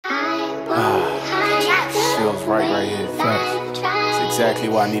Feels right here. It's exactly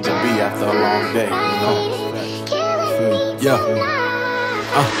where I need to be after a long day, you know? Yeah.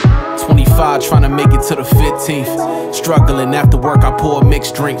 25, trying to make it to the 15th. Struggling after work, I pour a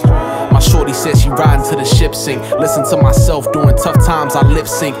mixed drink. My shorty said she riding to the ship sink. Listen to myself during tough times, I lip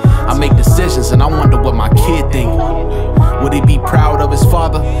sync. I make decisions and I wonder what my kid think. Would he be proud of his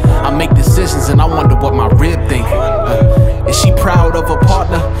father? I make decisions and I wonder what my rib think. Is she proud of her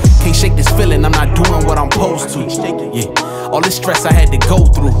partner? Can't shake this feeling, I'm not doing what I'm supposed to. Yeah, all this stress I had to go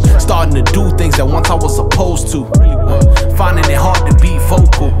through. Starting to do things that once I was supposed to. Finding it hard to be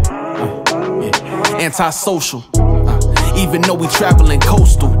vocal. Antisocial. Even though we traveling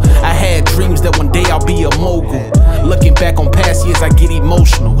coastal, I had dreams that one day I'll be a mogul. Looking back on past years, I get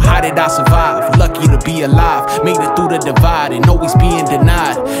emotional. How did I survive? Lucky to be alive. Made it through the divide and always being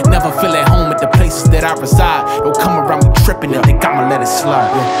denied. Never feel at home at the places that I reside. Don't come around me tripping and think I'ma let it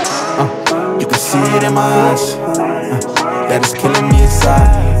slide. You can see it in my eyes, that it's killing me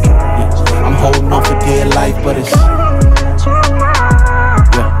inside. I'm holding on for dear life, but it's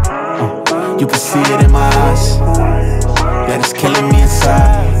you can see it in my eyes, that it's killing me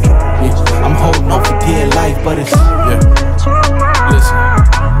inside. I'm holding on for dear life, but it's Listen,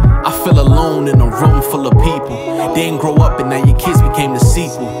 I feel alone in a room full of people. They didn't grow up and now your kids became the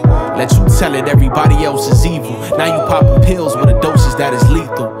sequel. Let you tell it, everybody else is evil. Now you popping pills with a dosage that is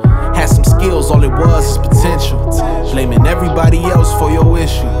lethal. Had some skills, all it was is potential. Blaming everybody else for your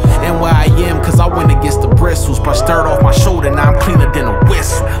issue. And where I am, cause I went against the bristles. Brush dirt off my shoulder, now I'm cleaner than a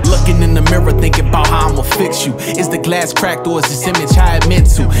whistle. Looking in the mirror, thinking about how I'ma fix you. Is the glass cracked or is this image how it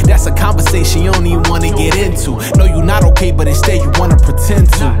meant to? That's a conversation you don't even wanna get into. No, you're not okay, but instead you wanna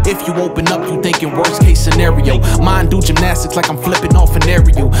pretend to. If you open up, you thinking worst case scenario. Mind do gymnastics like I'm flipping off an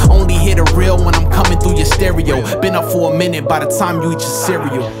aerial. Only hit a real when I'm coming through your stereo. Been up for a minute by the time you eat your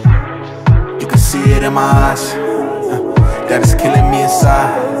cereal. You can see it in my eyes, that it's killing me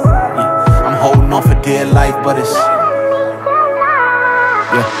inside. I'm holding on for dear life, but it's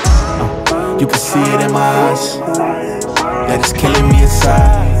you can see it in my eyes, that it's killing me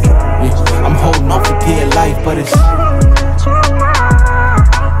inside. I'm holding on for dear life, but it's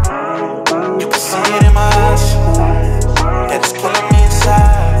you can see it in my eyes, that it's killing me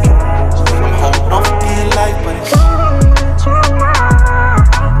inside. I'm holding on for dear life, but it's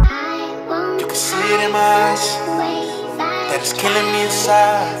that it's killing me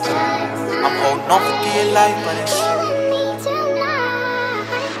inside. I'm holding on for dear life, but it's